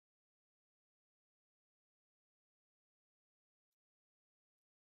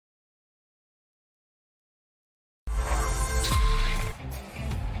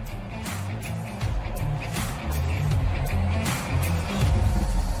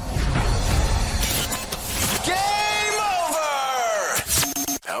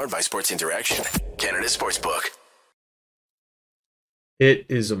Powered by Sports Interaction, Canada Sportsbook. It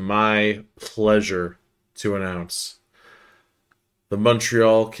is my pleasure to announce the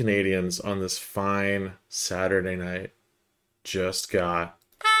Montreal Canadiens on this fine Saturday night just got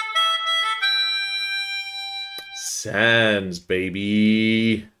Sens,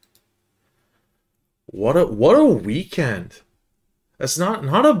 baby. What a weekend. That's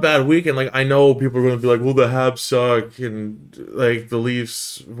not a bad weekend. Like, I know people are going to be like, well, the Habs suck and like the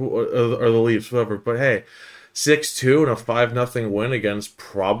Leafs or the Leafs, whatever. But hey, 6-2 and a 5-0 win against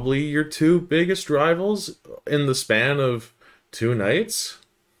probably your two biggest rivals in the span of two nights.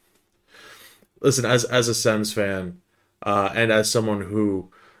 Listen, as a Sens fan, and as someone who,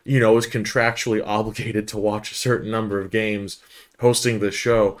 is contractually obligated to watch a certain number of games hosting this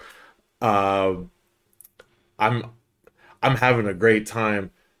show, I'm having a great time,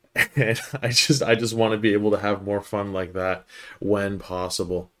 and I just want to be able to have more fun like that when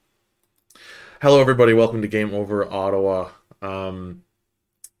possible. Hello, everybody. Welcome to Game Over Ottawa.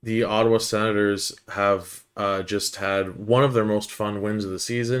 The Ottawa Senators have just had one of their most fun wins of the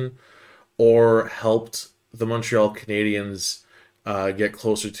season, or helped the Montreal Canadiens get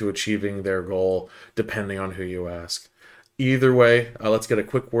closer to achieving their goal, depending on who you ask. Either way, let's get a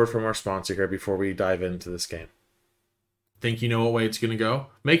quick word from our sponsor here before we dive into this game. Think you know what way it's going to go?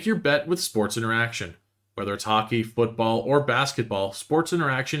 Make your bet with Sports Interaction. Whether it's hockey, football, or basketball, Sports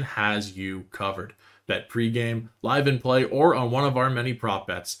Interaction has you covered. Bet pregame, live in play, or on one of our many prop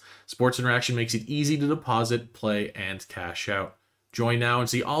bets. Sports Interaction makes it easy to deposit, play, and cash out. Join now and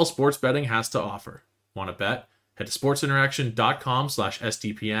see all sports betting has to offer. Want to bet? Head to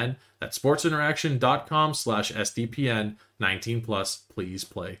sportsinteraction.com/SDPN. That's sportsinteraction.com/SDPN. 19 plus. Please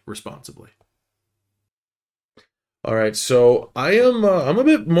play responsibly. All right, so I'm a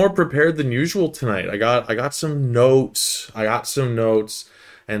bit more prepared than usual tonight. I got some notes.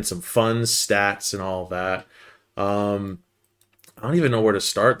 and some fun stats and all that. I don't even know where to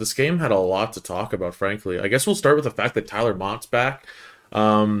start. This game had a lot to talk about, frankly. I guess we'll start with the fact that Tyler Mott's back.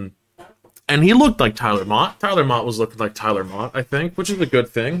 And he looked like Tyler Mott. Tyler Mott was looking like Tyler Mott, I think, which is a good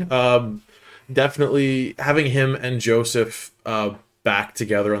thing. Definitely having him and Joseph back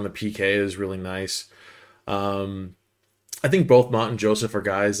together on the PK is really nice. I think both Mott and Joseph are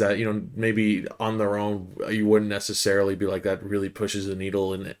guys that, maybe on their own, you wouldn't necessarily be like that really pushes the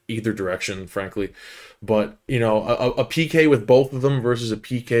needle in either direction, frankly. But, a PK with both of them versus a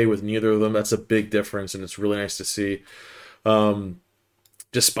PK with neither of them, that's a big difference, and it's really nice to see.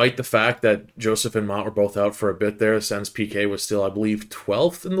 Despite the fact that Joseph and Mott were both out for a bit there, Sens PK was still, I believe,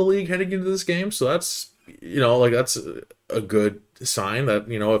 12th in the league heading into this game. So that's, that's a good sign that,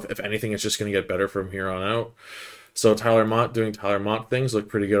 if anything, it's just going to get better from here on out. So Tyler Mott doing Tyler Mott things, looked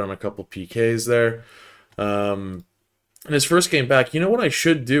pretty good on a couple PKs there. In his first game back, you know what I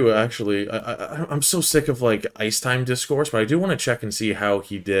should do, actually? I'm so sick of, ice time discourse, but I do want to check and see how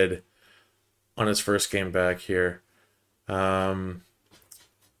he did on his first game back here.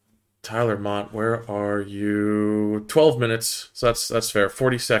 Tyler Mott, where are you? 12 minutes, so that's fair.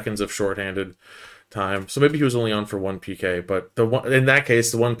 40 seconds of shorthanded time. So maybe he was only on for one PK, but in that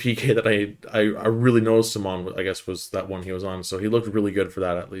case, the one PK that I really noticed him on, I guess, was that one he was on. So he looked really good for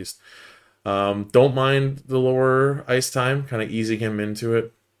that, at least. Don't mind the lower ice time, kind of easing him into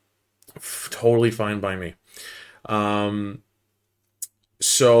it. Totally fine by me.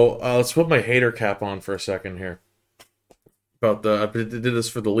 So let's put my hater cap on for a second here. I did this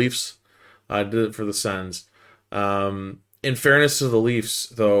for the Leafs. I did it for the Sens. In fairness to the Leafs,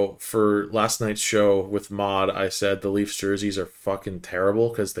 though, for last night's show with Mod, I said the Leafs jerseys are fucking terrible,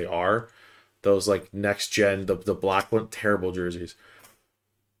 because they are. Those, next gen, the black one, terrible jerseys.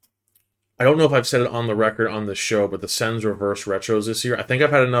 I don't know if I've said it on the record on the show, but the Sens reverse retros this year, I think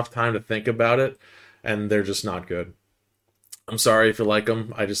I've had enough time to think about it, and they're just not good. I'm sorry if you like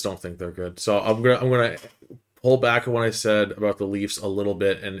them. I just don't think they're good. So I'm gonna pull back on what I said about the Leafs a little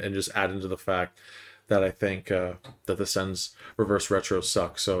bit and just add into the fact that I think that the Sens reverse retros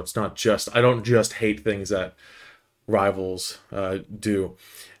suck. So it's not just, I don't just hate things that rivals do.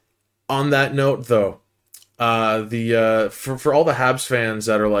 On that note, though, for all the Habs fans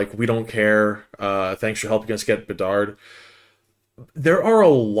that are like, we don't care, thanks for helping us get Bedard, there are a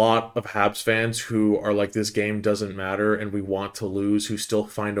lot of Habs fans who are like, this game doesn't matter and we want to lose, who still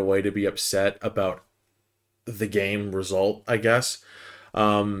find a way to be upset about the game result, I guess.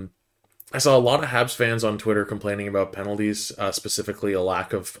 I saw a lot of Habs fans on Twitter complaining about penalties, specifically a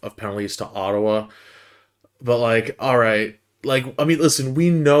lack of penalties to Ottawa. But all right, listen, we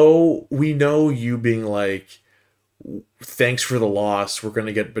know you being like, thanks for the loss, we're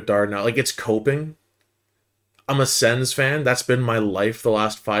gonna get Bedard now. It's coping. I'm a Sens fan. That's been my life the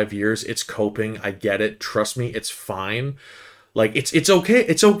last 5 years. It's coping. I get it. Trust me, it's fine. Like it's okay.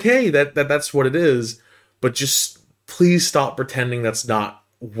 It's okay that's what it is. But just please stop pretending that's not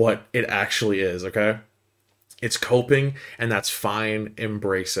what it actually is. Okay, it's coping, and that's fine.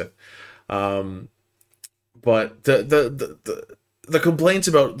 Embrace it. But the complaints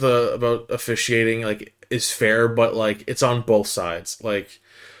about officiating like is fair, but like it's on both sides. Like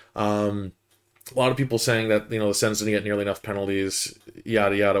a lot of people saying that the Sens didn't get nearly enough penalties,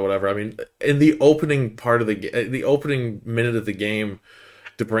 yada yada, whatever. I mean, in the opening part of the opening minute of the game,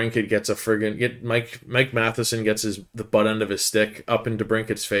 DeBrincat gets a friggin' Mike Matheson gets the butt end of his stick up in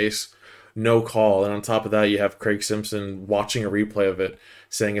DeBrincat's face, no call, and on top of that, you have Craig Simpson watching a replay of it,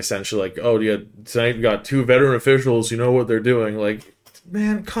 saying essentially like, "Oh, tonight we got two veteran officials, you know what they're doing." Like,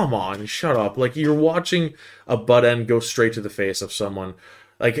 man, come on, shut up! Like you're watching a butt end go straight to the face of someone.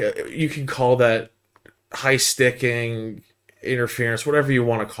 Like, you can call that high sticking, interference, whatever you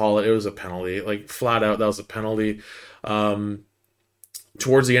want to call it. It was a penalty. Like, flat out, that was a penalty.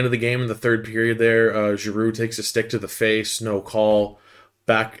 Towards the end of the game in the third period there, Giroux takes a stick to the face, no call,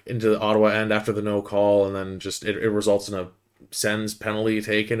 back into the Ottawa end after the no call, and then just it results in a Sens penalty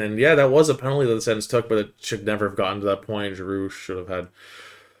taken. And yeah, that was a penalty that the Sens took, but it should never have gotten to that point. Giroux should have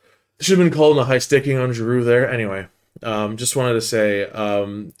been called a high sticking on Giroux there. Anyway. Just wanted to say,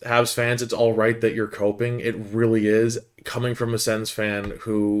 Habs fans, it's all right that you're coping. It really is. Coming from a Sens fan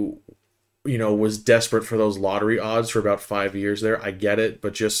who, was desperate for those lottery odds for about 5 years there, I get it.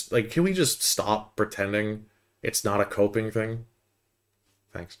 But just, like, can we just stop pretending it's not a coping thing?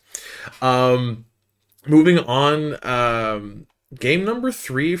 Thanks. Moving on, game number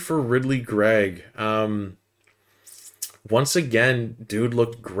 3 for Ridley Gregg. Once again, dude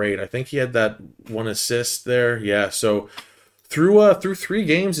looked great. I think he had that 1 assist there. Yeah, so through 3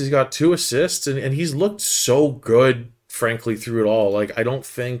 games, he's got 2 assists, and he's looked so good, frankly, through it all. Like, I don't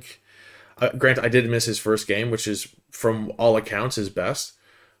think... granted, I did miss his first game, which is, from all accounts, his best.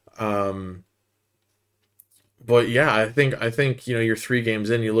 But yeah, I think you're 3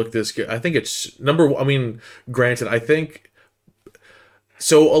 games in, you look this good. I think it's... granted, I think...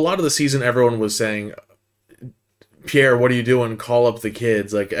 So, a lot of the season, everyone was saying... Pierre, what are you doing? Call up the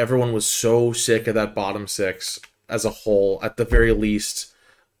kids. Like, everyone was so sick of that bottom 6 as a whole, at the very least,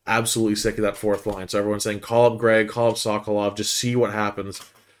 absolutely sick of that fourth line. So everyone's saying, call up Greg, call up Sokolov, just see what happens.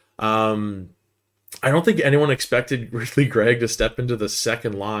 I don't think anyone expected Ridley Gregg to step into the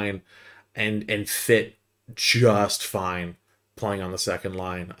second line and fit just fine playing on the second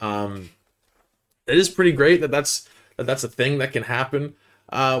line. It is pretty great that's a thing that can happen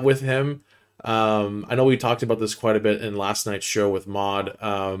with him. I know we talked about this quite a bit in last night's show with Maud,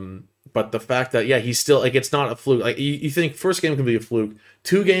 but the fact that, he's still, like, it's not a fluke. Like, you think first game can be a fluke.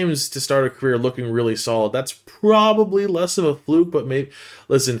 2 games to start a career looking really solid. That's probably less of a fluke, but maybe,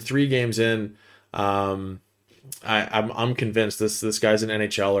 listen, 3 games in, I'm convinced this guy's an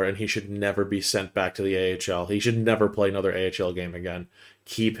NHLer, and he should never be sent back to the AHL. He should never play another AHL game again.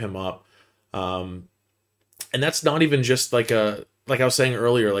 Keep him up. And that's not even just like I was saying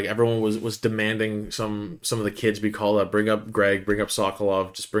earlier, like, everyone was demanding some of the kids be called up. Bring up Greg, bring up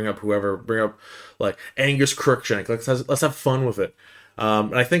Sokolov, just bring up whoever, bring up like Angus Crookshank. Let's have fun with it.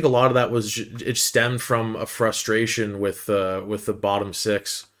 And I think a lot of that it stemmed from a frustration with the bottom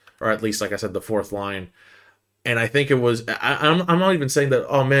 6, or at least, like I said, the fourth line. And I think it was, I'm not even saying that,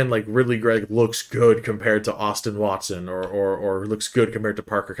 oh man, like, Ridley Gregg looks good compared to Austin Watson or looks good compared to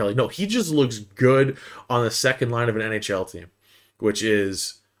Parker Kelly. No, he just looks good on the second line of an NHL team, which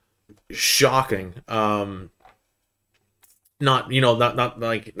is shocking. Not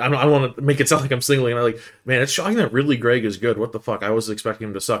like, I don't want to make it sound like I'm singling. Like, man, it's shocking that Ridley Gregg is good. What the fuck? I was expecting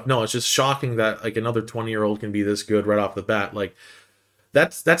him to suck. No, it's just shocking that, like, another 20-year-old can be this good right off the bat. Like,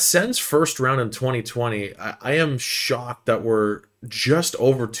 that Sens first round in 2020. I am shocked that we're just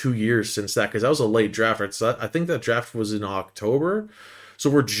over 2 years since that, because that was a late draft. Right? So I think that draft was in October. So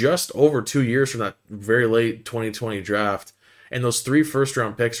we're just over 2 years from that very late 2020 draft. And those 3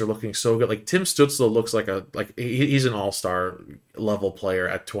 first-round picks are looking so good. Like, Tim Stützle looks like he's an all-star level player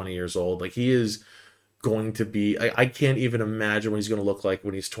at 20 years old. Like, he is going to be... I can't even imagine what he's going to look like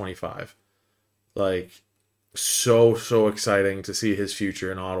when he's 25. Like, so exciting to see his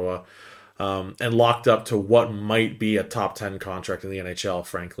future in Ottawa. And locked up to what might be a top 10 contract in the NHL,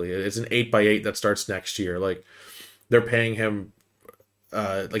 frankly. It's an 8x8 that starts next year. Like, they're paying him...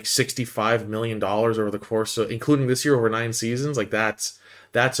 like $65 million over the course, so including this year over 9 seasons. Like, that's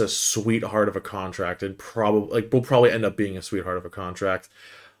a sweetheart of a contract, and will probably end up being a sweetheart of a contract.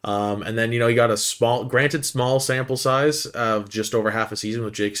 And then, you got a small sample size of just over half a season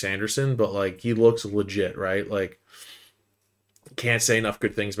with Jake Sanderson, but like he looks legit, right? Like, can't say enough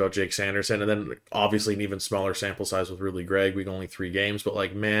good things about Jake Sanderson. And then obviously an even smaller sample size with Rudy Gregg. We only 3 games, but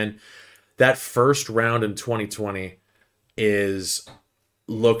like, man, that first round in 2020 is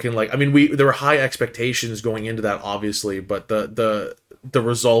looking like, I mean, there were high expectations going into that, obviously, but the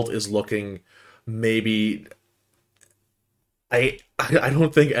result is looking maybe. I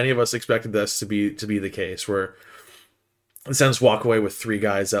don't think any of us expected this to be the case, where the Sens walk away with 3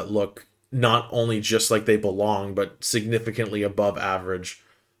 guys that look not only just like they belong, but significantly above average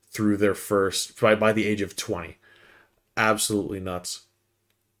through their first by the age of 20. Absolutely nuts.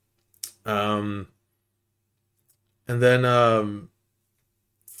 And then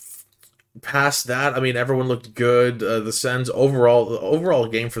past that, I mean, everyone looked good. The overall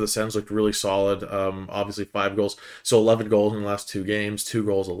game for the Sens looked really solid. Obviously 5 goals, so 11 goals in the last 2 games, 2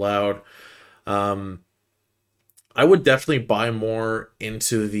 goals allowed. I would definitely buy more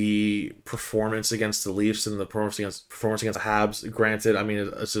into the performance against the Leafs and the performance against the Habs. Granted, I mean,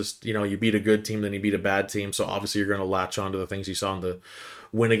 it's just, you beat a good team, then you beat a bad team, so obviously you're going to latch on to the things you saw in the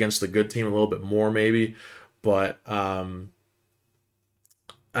win against the good team a little bit more, maybe. But I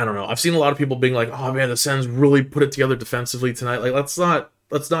don't know. I've seen a lot of people being like, "Oh man, the Sens really put it together defensively tonight." Like, let's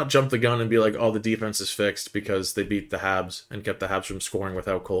not jump the gun and be like, "Oh, the defense is fixed because they beat the Habs and kept the Habs from scoring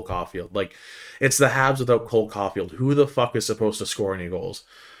without Cole Caulfield." Like, it's the Habs without Cole Caulfield. Who the fuck is supposed to score any goals?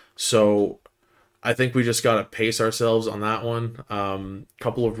 So, I think we just gotta pace ourselves on that one.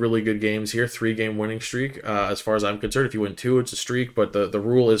 Couple of really good games here. 3-game winning streak. As far as I'm concerned, if you win 2, it's a streak. But the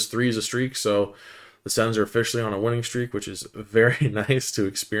rule is 3 is a streak. So the Sens are officially on a winning streak, which is very nice to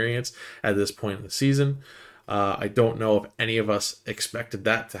experience at this point in the season. I don't know if any of us expected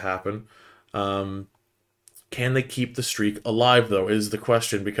that to happen. Can they keep the streak alive, though, is the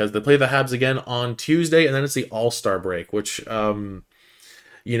question, because they play the Habs again on Tuesday, and then it's the All-Star break, which,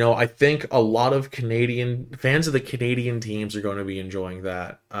 I think a lot of fans of the Canadian teams are going to be enjoying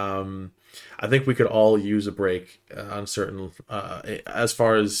that. I think we could all use a break on certain, as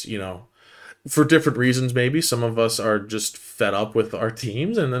far as, for different reasons. Maybe some of us are just fed up with our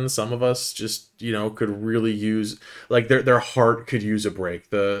teams, and then some of us just could really use, like, their heart could use a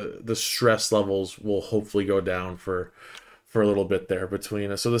break. The stress levels will hopefully go down for a little bit there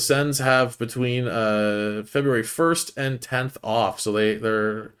between us. So the Sens have between February 1st and 10th off, so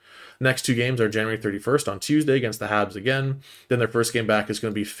their next 2 games are January 31st on Tuesday against the Habs again. Then their first game back is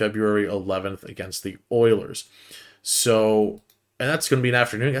going to be February 11th against the Oilers. So, and that's going to be an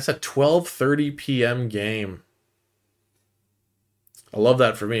afternoon. That's a 12:30 p.m. game. I love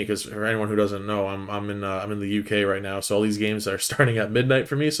that for me, because for anyone who doesn't know, I'm in the UK right now, so all these games are starting at midnight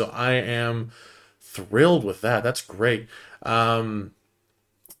for me. So I am thrilled with that. That's great. Anyway,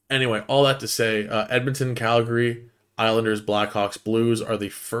 all that to say, Edmonton, Calgary, Islanders, Blackhawks, Blues are the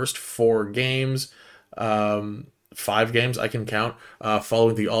first 4 games. 5 games I can count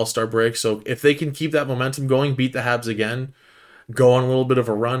following the All-Star break. So if they can keep that momentum going, beat the Habs again, go on a little bit of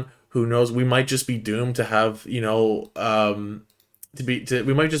a run, who knows? We might just be doomed to have, we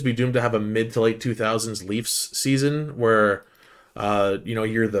might just be doomed to have a mid to late 2000s Leafs season where,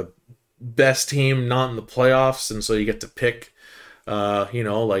 you're the best team not in the playoffs, and so you get to pick,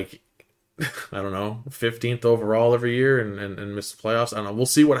 like, I don't know, 15th overall every year and miss the playoffs. I don't know. We'll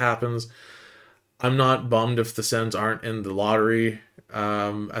see what happens. I'm not bummed if the Sens aren't in the lottery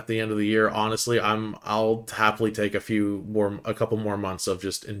at the end of the year. Honestly, I'll happily take a couple more months of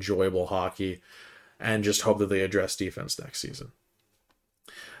just enjoyable hockey, and just hope that they address defense next season.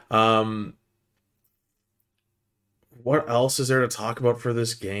 What else is there to talk about for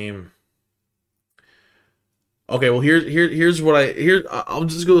this game? Okay, well, here's what I'll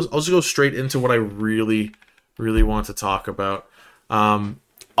just go straight into what I really want to talk about.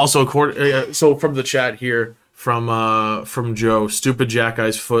 Also, so from the chat here, from Joe, stupid Jack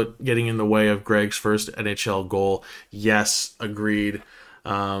Guy's foot getting in the way of Greg's first NHL goal. Yes, agreed.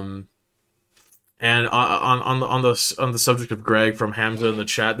 And on the subject of Greg, from Hamza in the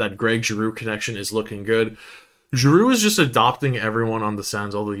chat, that Greg Giroux connection is looking good. Giroux is just adopting everyone on the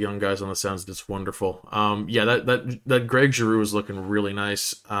Sens, all the young guys on the Sens. It's wonderful. That Greg Giroux is looking really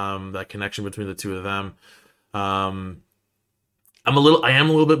nice. That connection between the two of them. I am a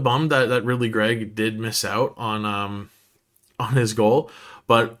little bit bummed that really Greg did miss out on his goal,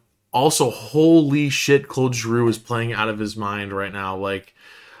 but also, holy shit, Claude Giroux is playing out of his mind right now. Like,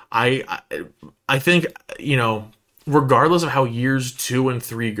 I think, regardless of how years 2 and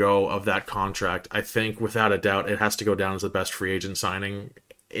 3 go of that contract, I think without a doubt it has to go down as the best free agent signing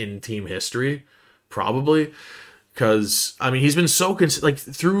in team history, probably. Because I mean, he's been so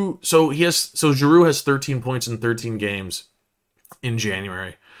Giroux has 13 points in 13 games in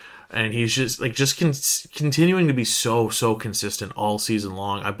January, and he's just continuing to be so consistent all season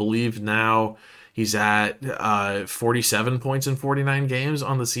long. I believe now he's at 47 points in 49 games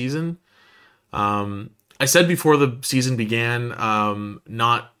on the season. I said before the season began,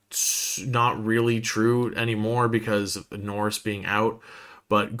 not really true anymore because of Norris being out.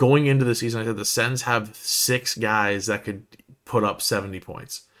 But going into the season, I said the Sens have 6 guys that could put up 70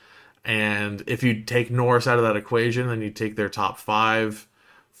 points. And if you take Norris out of that equation, then you take their top 5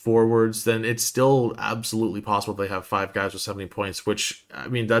 forwards, then it's still absolutely possible they have 5 guys with 70 points, which, I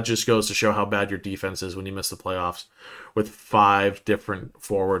mean, that just goes to show how bad your defense is when you miss the playoffs with 5 different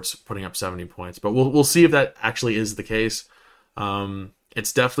forwards putting up 70 points. But we'll see if that actually is the case.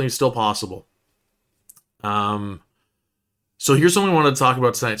 It's definitely still possible. So here's something I wanted to talk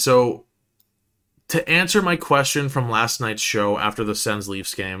about tonight. So to answer my question from last night's show after the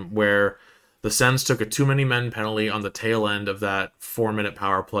Sens-Leafs game, where the Sens took a too many men penalty on the tail end of that 4-minute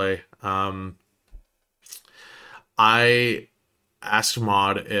power play, I asked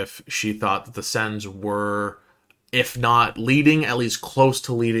Maud if she thought that the Sens were, if not leading, at least close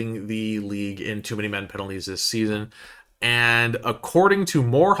to leading the league in too many men penalties this season. And according to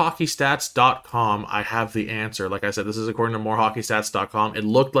morehockeystats.com, I have the answer. Like I said, this is according to morehockeystats.com. It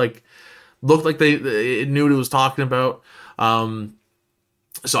looked like it knew what it was talking about.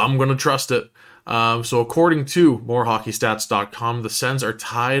 So I'm going to trust it. So according to morehockeystats.com, the Sens are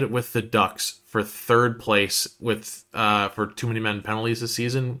tied with the Ducks for 3rd place with for too many men penalties this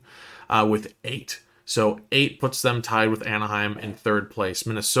season with 8. So 8 puts them tied with Anaheim in 3rd place.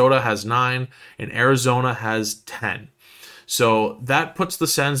 Minnesota has 9 and Arizona has 10. So that puts the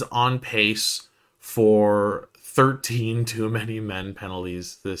Sens on pace for 13 too many men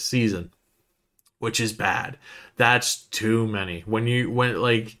penalties this season, which is bad. That's too many. When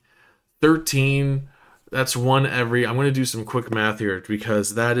like 13, that's one every. I'm going to do some quick math here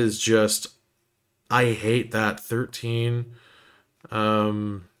because that is just, I hate that. 13.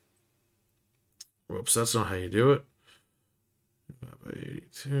 Whoops, that's not how you do it.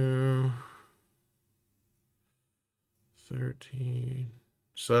 82. 13.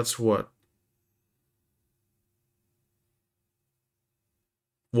 So that's what?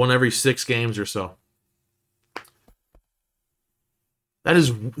 1 every 6 games or so. That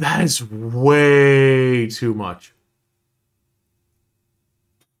is way too much.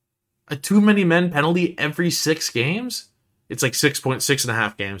 A too many men penalty every 6 games? It's like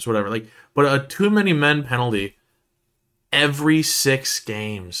 6.5 games, whatever. Like, but a too many men penalty every 6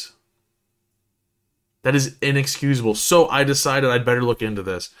 games. That is inexcusable. So I decided I'd better look into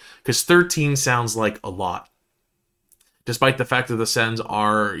this because 13 sounds like a lot. Despite the fact that the Sens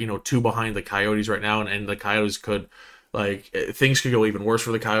are, 2 behind the Coyotes right now, and the Coyotes could, things could go even worse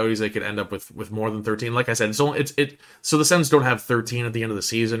for the Coyotes. They could end up with more than 13. Like I said, so the Sens don't have 13 at the end of the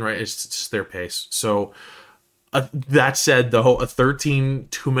season, right? It's just their pace. So that said, though, a 13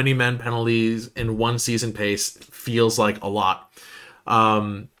 too many men penalties in one season pace feels like a lot.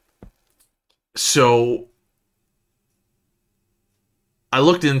 So I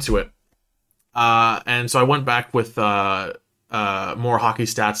looked into it. And so I went back with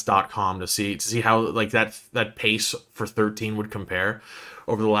morehockeystats.com to see how that pace for 13 would compare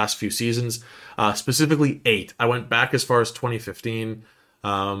over the last few seasons. Specifically 8. I went back as far as 2015.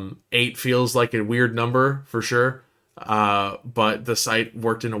 8 feels like a weird number for sure. But the site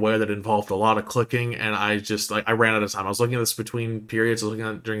worked in a way that involved a lot of clicking, and I ran out of time. I was looking at this between periods, I was looking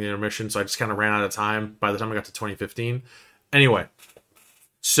at it during the intermission, so I just kind of ran out of time by the time I got to 2015. Anyway,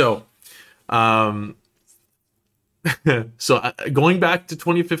 so going back to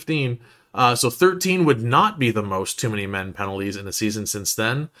 2015, so 13 would not be the most too many men penalties in a season since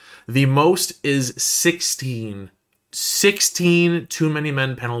then. The most is 16. 16 too many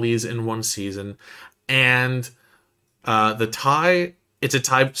men penalties in one season. And the tie, it's a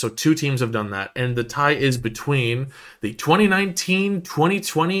tie, so 2 teams have done that. And the tie is between the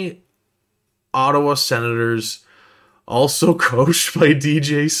 2019-2020 Ottawa Senators, also coached by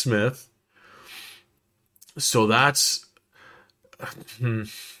DJ Smith. So that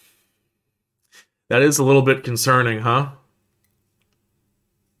is a little bit concerning, huh?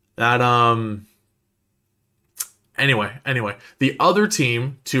 Anyway, the other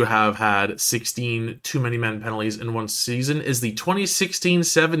team to have had 16 too many men penalties in one season is the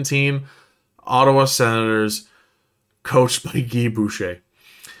 2016-17 Ottawa Senators, coached by Guy Boucher.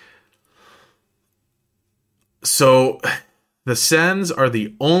 So the Sens are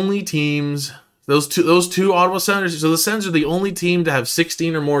the only teams, those two Ottawa Senators, so the Sens are the only team to have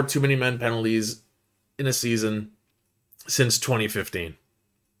 16 or more too many men penalties in a season since 2015.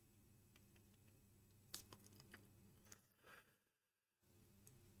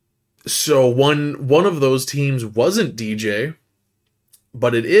 So one of those teams wasn't DJ,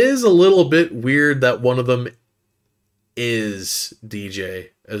 but it is a little bit weird that one of them is DJ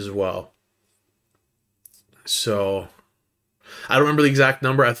as well. So I don't remember the exact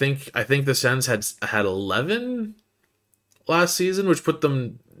number. I think the Sens had 11 last season, which put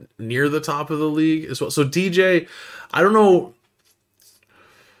them near the top of the league as well. So DJ, I don't know.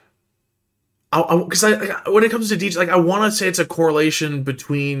 Because when it comes to DJ, like I want to say it's a correlation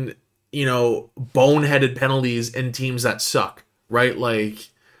between, you know, boneheaded penalties and teams that suck, right? Like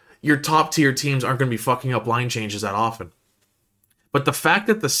your top tier teams aren't going to be fucking up line changes that often. But the fact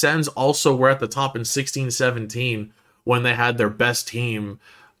that the Sens also were at the top in 16-17 when they had their best team,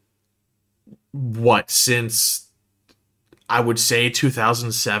 since I would say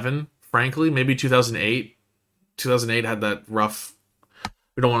 2007, frankly, maybe 2008. 2008 had that rough.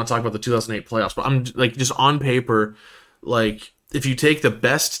 We don't want to talk about the 2008 playoffs, but I'm like, just on paper, like if you take the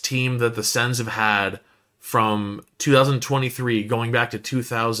best team that the Sens have had from 2023 going back to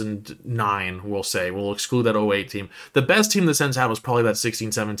 2009, we'll exclude that 08 team. The best team the Sens had was probably that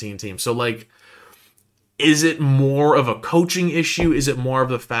 16-17 team. So like, is it more of a coaching issue? Is it more of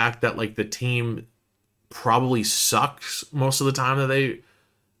the fact that like the team probably sucks most of the time that they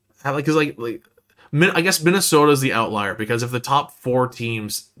have? Like, because I guess Minnesota is the outlier, because if the top four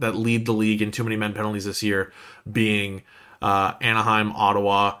teams that lead the league in too many men penalties this year being Anaheim,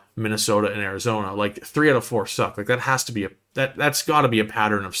 Ottawa, Minnesota, and Arizona, like 3 out of 4 suck. Like that has to be that's got to be a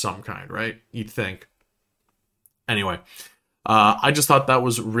pattern of some kind, right? You'd think. Anyway, I just thought that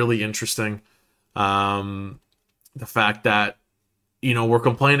was really interesting. The fact that, you know, we're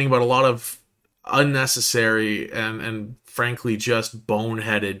complaining about a lot of unnecessary and frankly just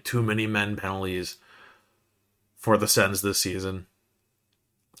boneheaded too many men penalties for the Sens this season.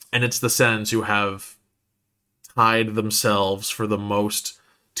 And it's the Sens who have tied themselves for the most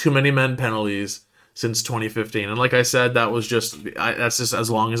too many men penalties since 2015. And like I said, that's just as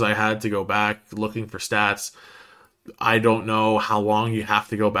long as I had to go back looking for stats. I don't know how long you have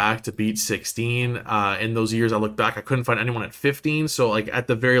to go back to beat 16. In those years I looked back, I couldn't find anyone at 15. So like at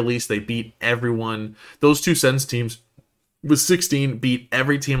the very least, they beat everyone. Those two Sens teams with 16 beat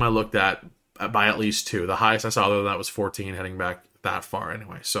every team I looked at by at least 2. The highest I saw other than that was 14, heading back that far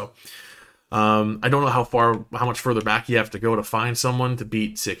anyway. So I don't know how much further back you have to go to find someone to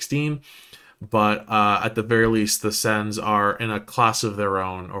beat 16. But at the very least, the Sens are in a class of their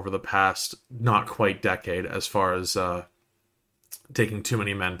own over the past not quite decade as far as taking too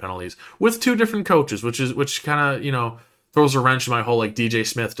many men penalties with 2 different coaches, which kind of, you know, throws a wrench in my whole, like, DJ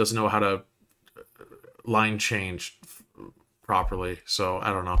Smith doesn't know how to line change properly. So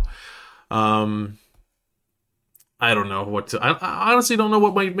I don't know. I don't know what to. I honestly don't know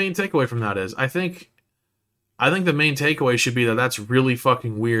what my main takeaway from that is. I think the main takeaway should be that that's really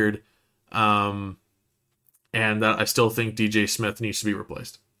fucking weird. And that I still think DJ Smith needs to be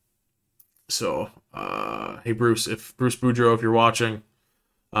replaced. So, hey Bruce Boudreau, if you're watching,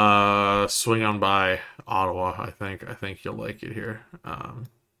 swing on by Ottawa. I think you'll like it here.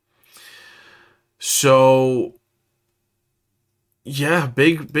 So yeah,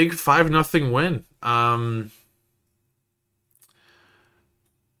 big 5-0 win.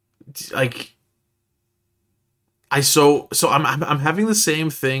 Like. I'm having the same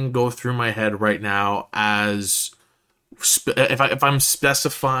thing go through my head right now as if I'm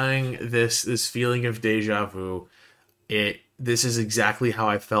specifying this feeling of deja vu. This is exactly how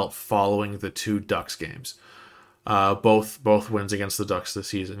I felt following the 2 Ducks games, both wins against the Ducks this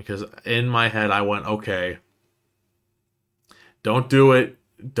season. Because in my head I went, okay, don't do it.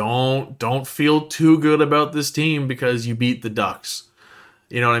 Don't feel too good about this team because you beat the Ducks.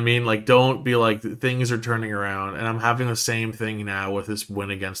 You know what I mean? Like, don't be like, things are turning around. And I'm having the same thing now with this win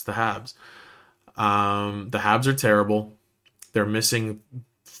against the Habs. The Habs are terrible. They're missing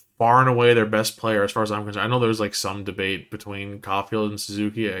far and away their best player as far as I'm concerned. I know there's like some debate between Caulfield and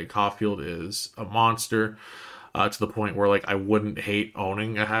Suzuki. Caulfield is a monster to the point where like I wouldn't hate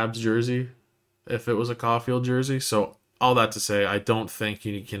owning a Habs jersey if it was a Caulfield jersey. So all that to say, I don't think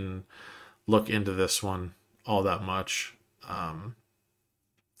you can look into this one all that much.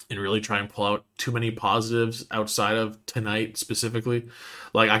 And really try and pull out too many positives outside of tonight specifically.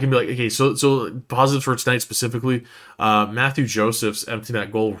 Like I can be like, okay, so positives for tonight specifically. Matthew Joseph's empty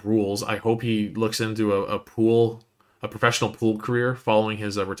net goal rules. I hope he looks into a professional pool career following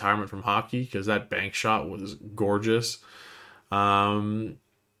his retirement from hockey, because that bank shot was gorgeous. I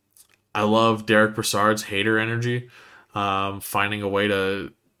love Derek Brassard's hater energy, finding a way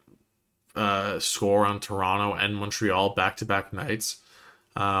to score on Toronto and Montreal back-to-back nights.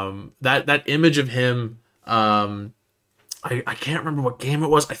 That image of him, I can't remember what game it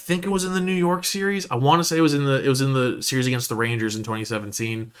was. I think it was in the New York series. I want to say it was in the series against the Rangers in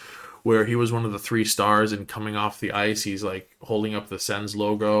 2017, where he was one of the 3 stars, and coming off the ice, he's like holding up the Sens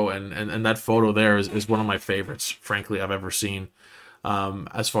logo, and that photo there is one of my favorites, frankly, I've ever seen,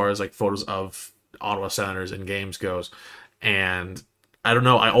 as far as like photos of Ottawa Senators in games goes. And I don't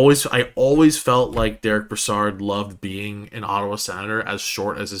know, I always felt like Derek Brassard loved being an Ottawa Senator, as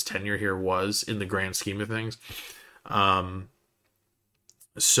short as his tenure here was in the grand scheme of things.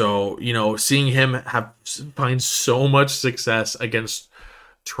 So, seeing him find so much success against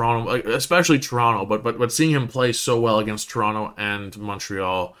Toronto, especially Toronto, but seeing him play so well against Toronto and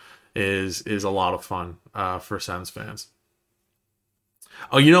Montreal is a lot of fun for Sens fans.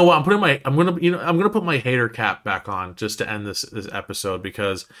 Oh, you know what? I'm gonna put my hater cap back on just to end this episode,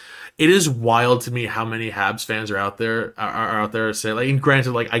 because it is wild to me how many Habs fans are out there saying, like, and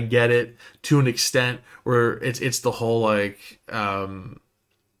granted, like, I get it to an extent, where it's the whole like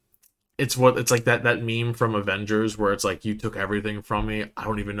it's like that meme from Avengers where it's like, you took everything from me, I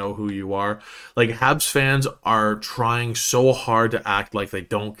don't even know who you are. Like, Habs fans are trying so hard to act like they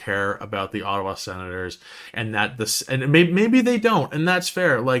don't care about the Ottawa Senators, and maybe they don't, and that's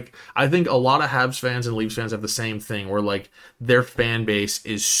fair. Like, I think a lot of Habs fans and Leafs fans have the same thing, where like their fan base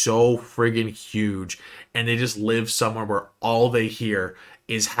is so friggin' huge, and they just live somewhere where all they hear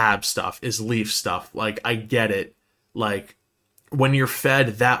is Habs stuff, is Leaf stuff. Like, I get it. Like, when you're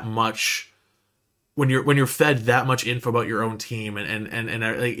fed that much, when you're fed that much info about your own team, and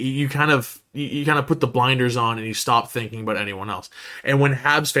like, you kind of put the blinders on and you stop thinking about anyone else. And when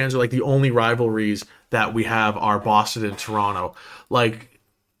Habs fans are like, the only rivalries that we have are Boston and Toronto, like,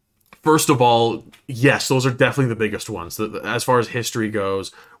 first of all, yes, those are definitely the biggest ones. As far as history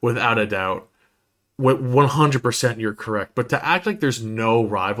goes, without a doubt, 100% you're correct. But to act like there's no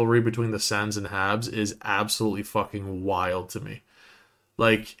rivalry between the Sens and Habs is absolutely fucking wild to me.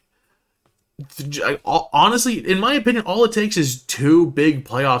 Like, honestly, in my opinion, all it takes is 2 big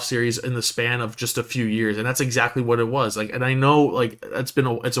playoff series in the span of just a few years, and that's exactly what it was. Like, and I know, like,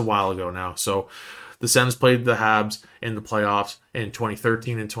 it's a while ago now. So the Sens played the Habs in the playoffs in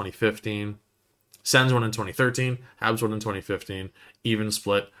 2013 and 2015. Sens won in 2013, Habs won in 2015. Even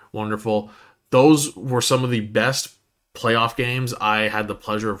split, wonderful. Those were some of the best playoff games I had the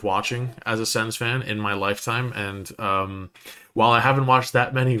pleasure of watching as a Sens fan in my lifetime. And while I haven't watched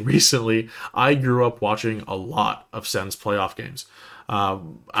that many recently, I grew up watching a lot of Sens playoff games.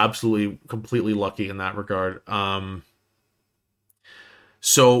 Absolutely, completely lucky in that regard.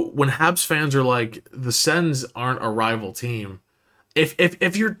 So when Habs fans are like, the Sens aren't a rival team,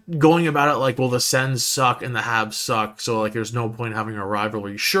 if you're going about it like, well, the Sens suck and the Habs suck, so like there's no point having a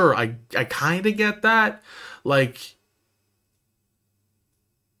rivalry. Sure, I kind of get that, like,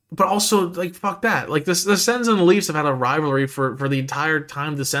 but also, like, fuck that. Like, the Sens and the Leafs have had a rivalry for the entire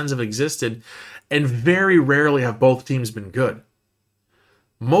time the Sens have existed, and very rarely have both teams been good.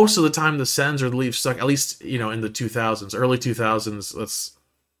 Most of the time, the Sens or the Leafs suck. At least, in the 2000s, early 2000s.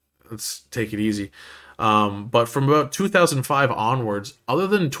 Let's take it easy. But from about 2005 onwards, other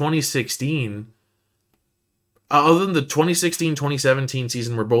than the 2016-2017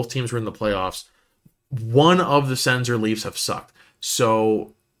 season where both teams were in the playoffs, one of the Sens or Leafs have sucked.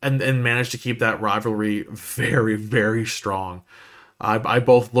 So, and managed to keep that rivalry very, very strong. I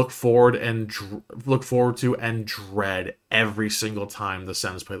both look forward to and dread every single time the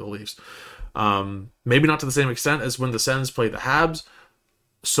Sens play the Leafs. Maybe not to the same extent as when the Sens play the Habs.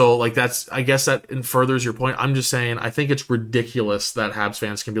 So, like, I guess that furthers your point. I'm just saying, I think it's ridiculous that Habs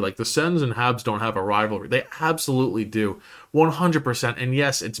fans can be like, the Sens and Habs don't have a rivalry. They absolutely do. 100%. And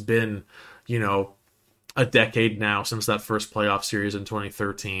yes, it's been, a decade now since that first playoff series in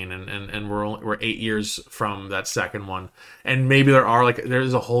 2013, and we're 8 years from that second one. And maybe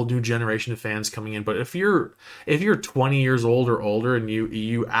there's a whole new generation of fans coming in. But if you're 20 years old or older and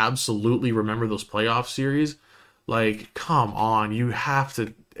you absolutely remember those playoff series, like, come on, you have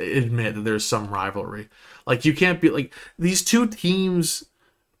to admit that there's some rivalry. Like, you can't be like, these two teams.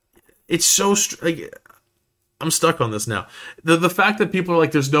 It's so like, I'm stuck on this now. The fact that people are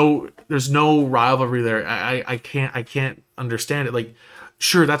like, there's no rivalry there. I can't understand it. Like,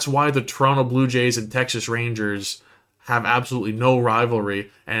 sure, that's why the Toronto Blue Jays and Texas Rangers have absolutely no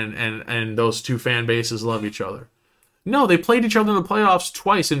rivalry, and those two fan bases love each other. No, they played each other in the playoffs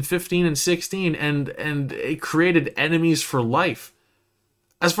twice in 15 and 16, and it created enemies for life.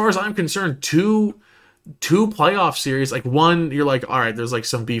 As far as I'm concerned, two playoff series, like, one, you're like, all right, there's like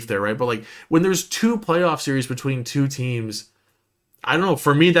some beef there, right? But like, when there's 2 playoff series between 2 teams, I don't know.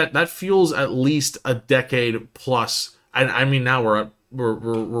 For me, that feels at least a decade plus. I mean, now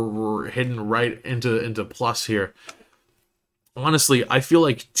we're hitting right into plus here. Honestly, I feel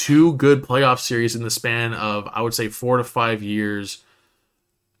like 2 good playoff series in the span of, I would say, 4 to 5 years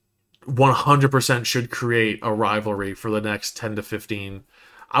 100% should create a rivalry for the next 10 to 15.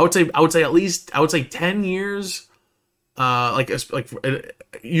 I would say at least 10 years.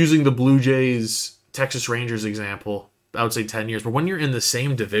 Using the Blue Jays Texas Rangers example, I would say 10 years. But when you're in the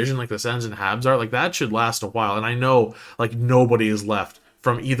same division like the Sens and Habs are, like, that should last a while. And I know, like, nobody is left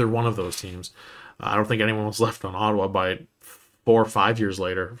from either one of those teams. I don't think anyone was left on Ottawa by 4 or 5 years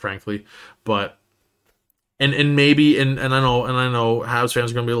later, frankly. But and maybe I know Habs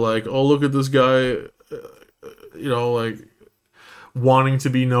fans are gonna be like, oh, look at this guy, like wanting to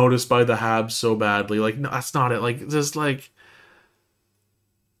be noticed by the Habs so badly. Like, no, that's not it. Like, just like,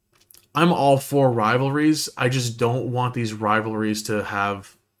 I'm all for rivalries. I just don't want these rivalries to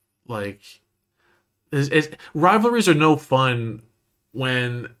have, like, rivalries are no fun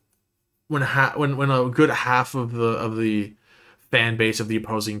when a good half of the fan base of the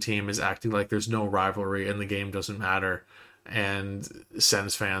opposing team is acting like there's no rivalry and the game doesn't matter, and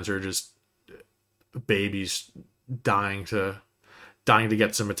Sens fans are just babies dying to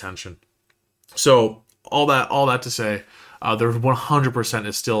get some attention. So all that to say, there 100%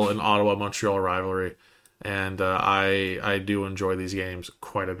 is still an Ottawa Montreal rivalry, and I do enjoy these games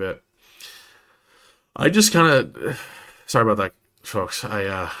quite a bit. I just kind of sorry about that, folks.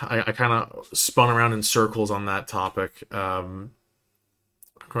 I kind of spun around in circles on that topic.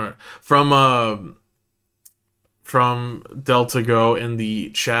 From Delta Go in the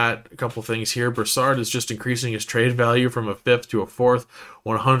chat, a couple things here. Brassard is just increasing his trade value from a 5th to a 4th,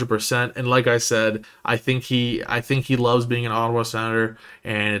 100%. And like I said, I think he loves being an Ottawa Senator,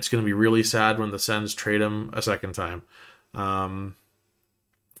 and it's going to be really sad when the Sens trade him a second time. And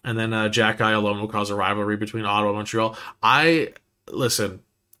then Jack Eye alone will cause a rivalry between Ottawa and Montreal. Listen.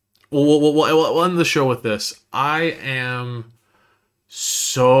 We'll end the show with this. I am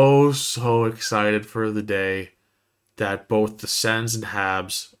so excited for the day that both the Sens and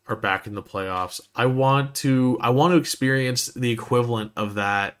Habs are back in the playoffs. I want to experience the equivalent of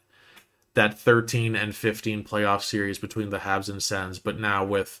that 13 and 15 playoff series between the Habs and Sens, but now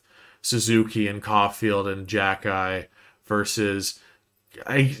with Suzuki and Caulfield and Jack Eye versus,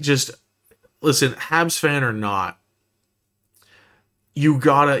 listen, Habs fan or not, you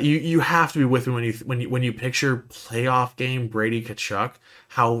have to be with me when you picture playoff game Brady Tkachuk,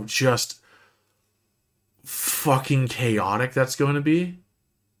 how just fucking chaotic that's going to be.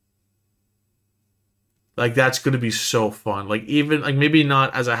 Like, that's going to be so fun. Like, even, like, maybe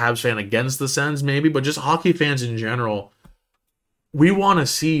not as a Habs fan against the Sens, maybe, but just hockey fans in general. We want to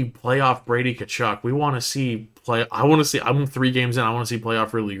see playoff Brady Tkachuk. We want to see I'm 3 games in. I want to see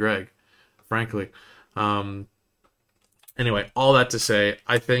playoff Ridley Gregg, frankly. Anyway, all that to say,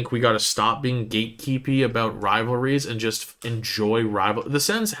 I think we got to stop being gatekeepy about rivalries and just enjoy The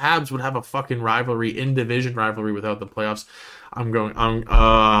Sens Habs would have a fucking rivalry, in division rivalry, without the playoffs.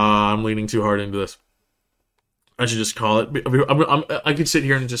 I'm leaning too hard into this. I should just call it. I could sit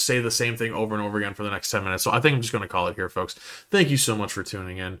here and just say the same thing over and over again for the next 10 minutes. So I think I'm just going to call it here, folks. Thank you so much for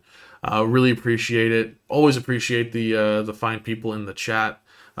tuning in. Really appreciate it. Always appreciate the fine people in the chat.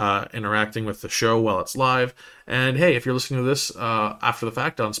 Interacting with the show while it's live. And hey, if you're listening to this after the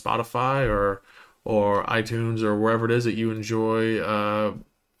fact on Spotify or iTunes or wherever it is that you enjoy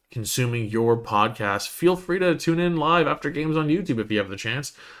consuming your podcast, feel free to tune in live after games on YouTube if you have the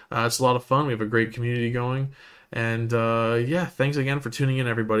chance. It's a lot of fun. We have a great community going. And thanks again for tuning in,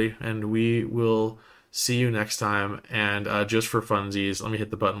 everybody. And we will see you next time. And just for funsies, let me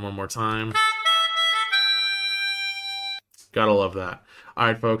hit the button one more time. Gotta love that. All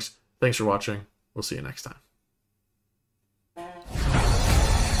right, folks. Thanks for watching. We'll see you next time.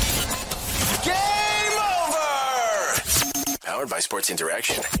 Game over! Powered by Sports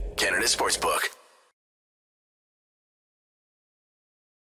Interaction, Canada Sportsbook.